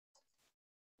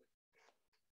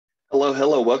Hello,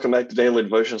 hello. Welcome back to Daily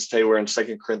Devotions. Today we're in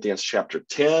 2 Corinthians chapter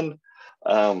 10.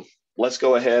 Let's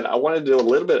go ahead. I want to do a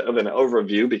little bit of an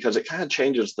overview because it kind of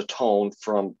changes the tone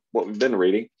from what we've been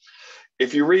reading.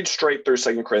 If you read straight through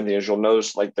 2 Corinthians, you'll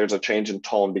notice there's a change in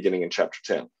tone beginning in chapter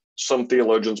 10. Some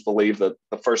theologians believe that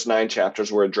the first 9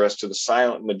 chapters were addressed to the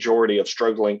silent majority of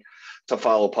struggling to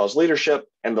follow Paul's leadership,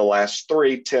 and the last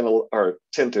 10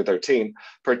 through 13,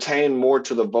 pertain more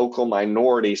to the vocal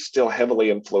minority still heavily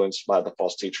influenced by the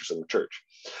false teachers in the church.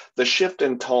 The shift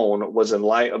in tone was in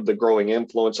light of the growing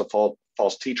influence of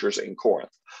false teachers in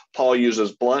Corinth. Paul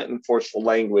uses blunt and forceful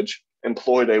language,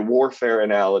 employed a warfare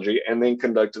analogy, and then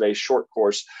conducted a short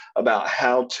course about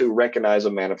how to recognize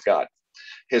a man of God.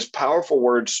 His powerful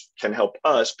words can help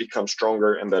us become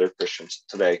stronger and better Christians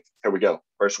today. Here we go.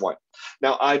 Verse 1.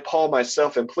 Now I, Paul,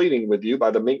 myself am pleading with you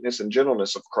by the meekness and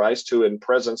gentleness of Christ, who in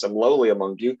presence am lowly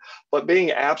among you, but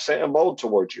being absent am bold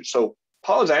towards you. So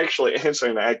Paul is actually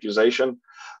answering the accusation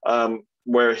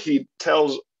where he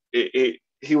tells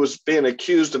he was being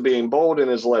accused of being bold in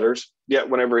his letters, yet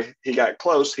whenever he got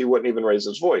close, he wouldn't even raise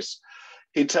his voice.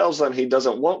 He tells them he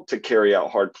doesn't want to carry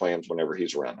out hard plans whenever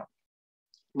he's around them.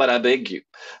 But I beg you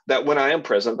that when I am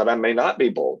present, that I may not be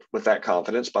bold with that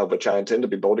confidence by which I intend to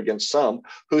be bold against some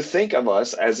who think of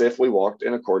us as if we walked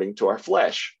in according to our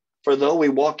flesh. For though we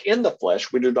walk in the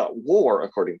flesh, we do not war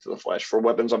according to the flesh. For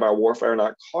weapons of our warfare are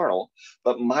not carnal,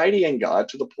 but mighty in God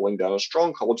to the pulling down of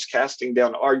strongholds, casting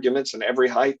down arguments and every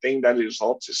high thing that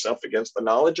exalts itself against the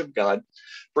knowledge of God,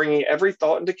 bringing every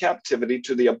thought into captivity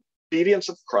to the obedience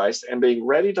of Christ, and being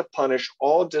ready to punish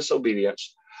all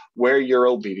disobedience where your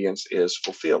obedience is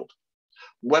fulfilled.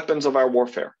 Weapons of our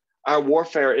warfare. Our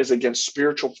warfare is against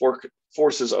spiritual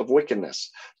forces of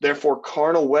wickedness. Therefore,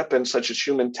 carnal weapons such as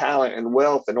human talent and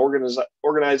wealth and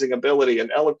organizing ability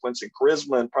and eloquence and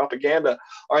charisma and propaganda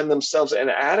are in themselves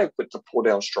inadequate to pull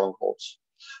down strongholds.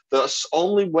 The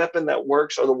only weapon that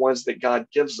works are the ones that God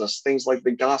gives us, things like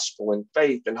the gospel and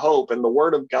faith and hope and the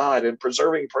word of God and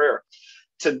preserving prayer.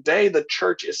 Today, the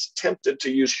church is tempted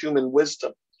to use human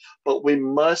wisdom, but we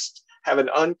must have an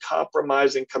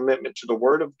uncompromising commitment to the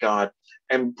word of God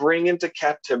and bring into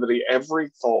captivity every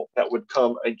thought that would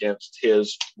come against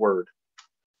his word.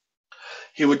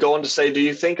 He would go on to say, do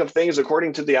you think of things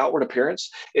according to the outward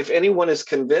appearance? If anyone is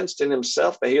convinced in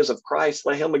himself that he is of Christ,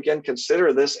 let him again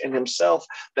consider this in himself,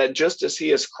 that just as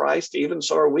he is Christ, even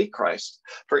so are we Christ.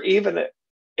 For even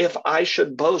if I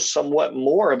should boast somewhat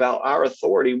more about our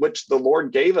authority, which the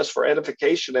Lord gave us for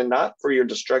edification and not for your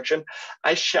destruction,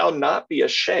 I shall not be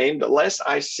ashamed, lest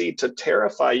I see to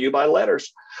terrify you by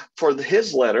letters. For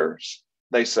his letters,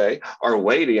 they say, are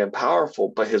weighty and powerful,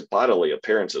 but his bodily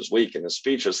appearance is weak and his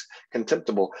speech is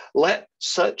contemptible. Let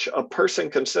such a person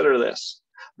consider this,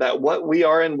 that what we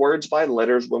are in words by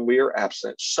letters when we are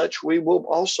absent, such we will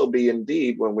also be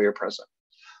indeed when we are present.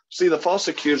 See, the false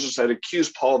accusers had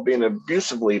accused Paul of being an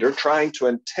abusive leader, trying to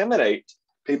intimidate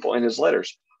people in his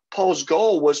letters. Paul's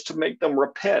goal was to make them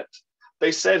repent.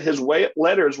 They said his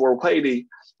letters were weighty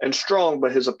and strong,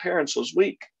 but his appearance was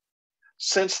weak.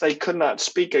 Since they could not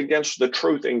speak against the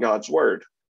truth in God's word,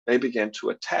 they began to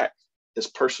attack his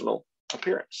personal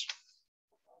appearance.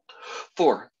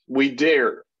 For we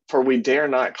dare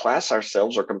not class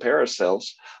ourselves or compare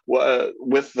ourselves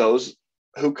with those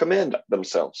who commend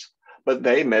themselves. But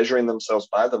they, measuring themselves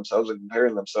by themselves and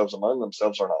comparing themselves among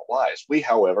themselves, are not wise. We,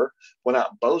 however, will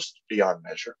not boast beyond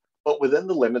measure, but within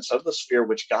the limits of the sphere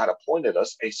which God appointed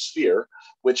us, a sphere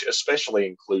which especially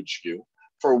includes you.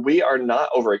 For we are not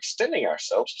overextending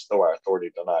ourselves as though our authority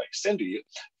do not extend to you.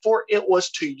 For it was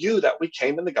to you that we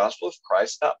came in the gospel of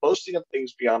Christ, not boasting of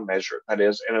things beyond measure, that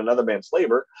is, in another man's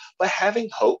labor, but having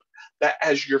hope that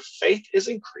as your faith is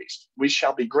increased, we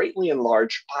shall be greatly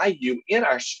enlarged by you in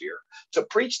our sphere, to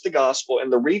preach the gospel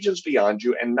in the regions beyond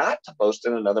you, and not to boast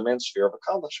in another man's sphere of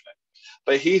accomplishment.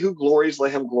 But he who glories,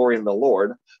 let him glory in the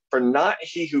Lord. For not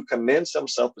he who commends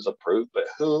himself is approved, but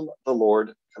whom the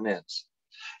Lord commends.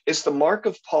 It's the mark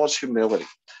of Paul's humility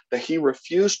that he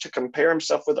refused to compare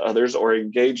himself with others or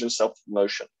engage in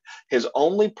self-promotion. His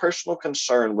only personal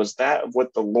concern was that of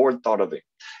what the Lord thought of him.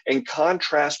 In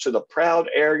contrast to the proud,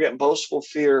 arrogant, boastful,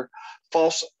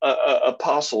 false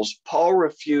apostles, Paul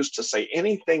refused to say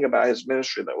anything about his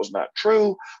ministry that was not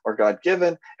true or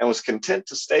God-given, and was content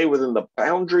to stay within the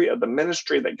boundary of the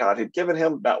ministry that God had given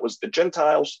him, that was the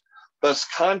Gentiles. Thus,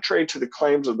 contrary to the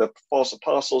claims of the false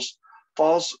apostles,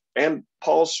 Paul's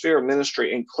sphere of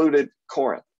ministry included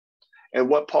Corinth. And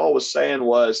what Paul was saying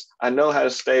was, I know how to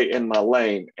stay in my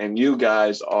lane, and you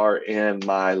guys are in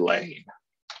my lane.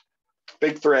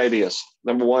 Big 3 ideas.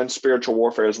 Number 1, spiritual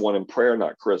warfare is won in prayer,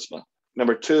 not charisma.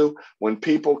 Number 2, when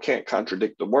people can't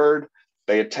contradict the word,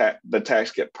 the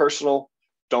attacks get personal.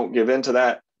 Don't give in to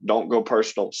that. Don't go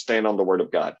personal. Stand on the word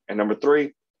of God. And number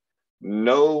 3,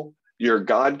 know your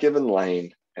God-given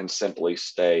lane and simply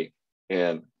stay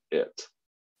in it.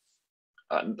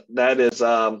 That's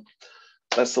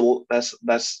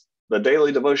the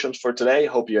daily devotions for today.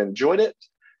 Hope you enjoyed it,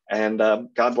 and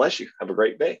God bless you. Have a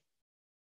great day.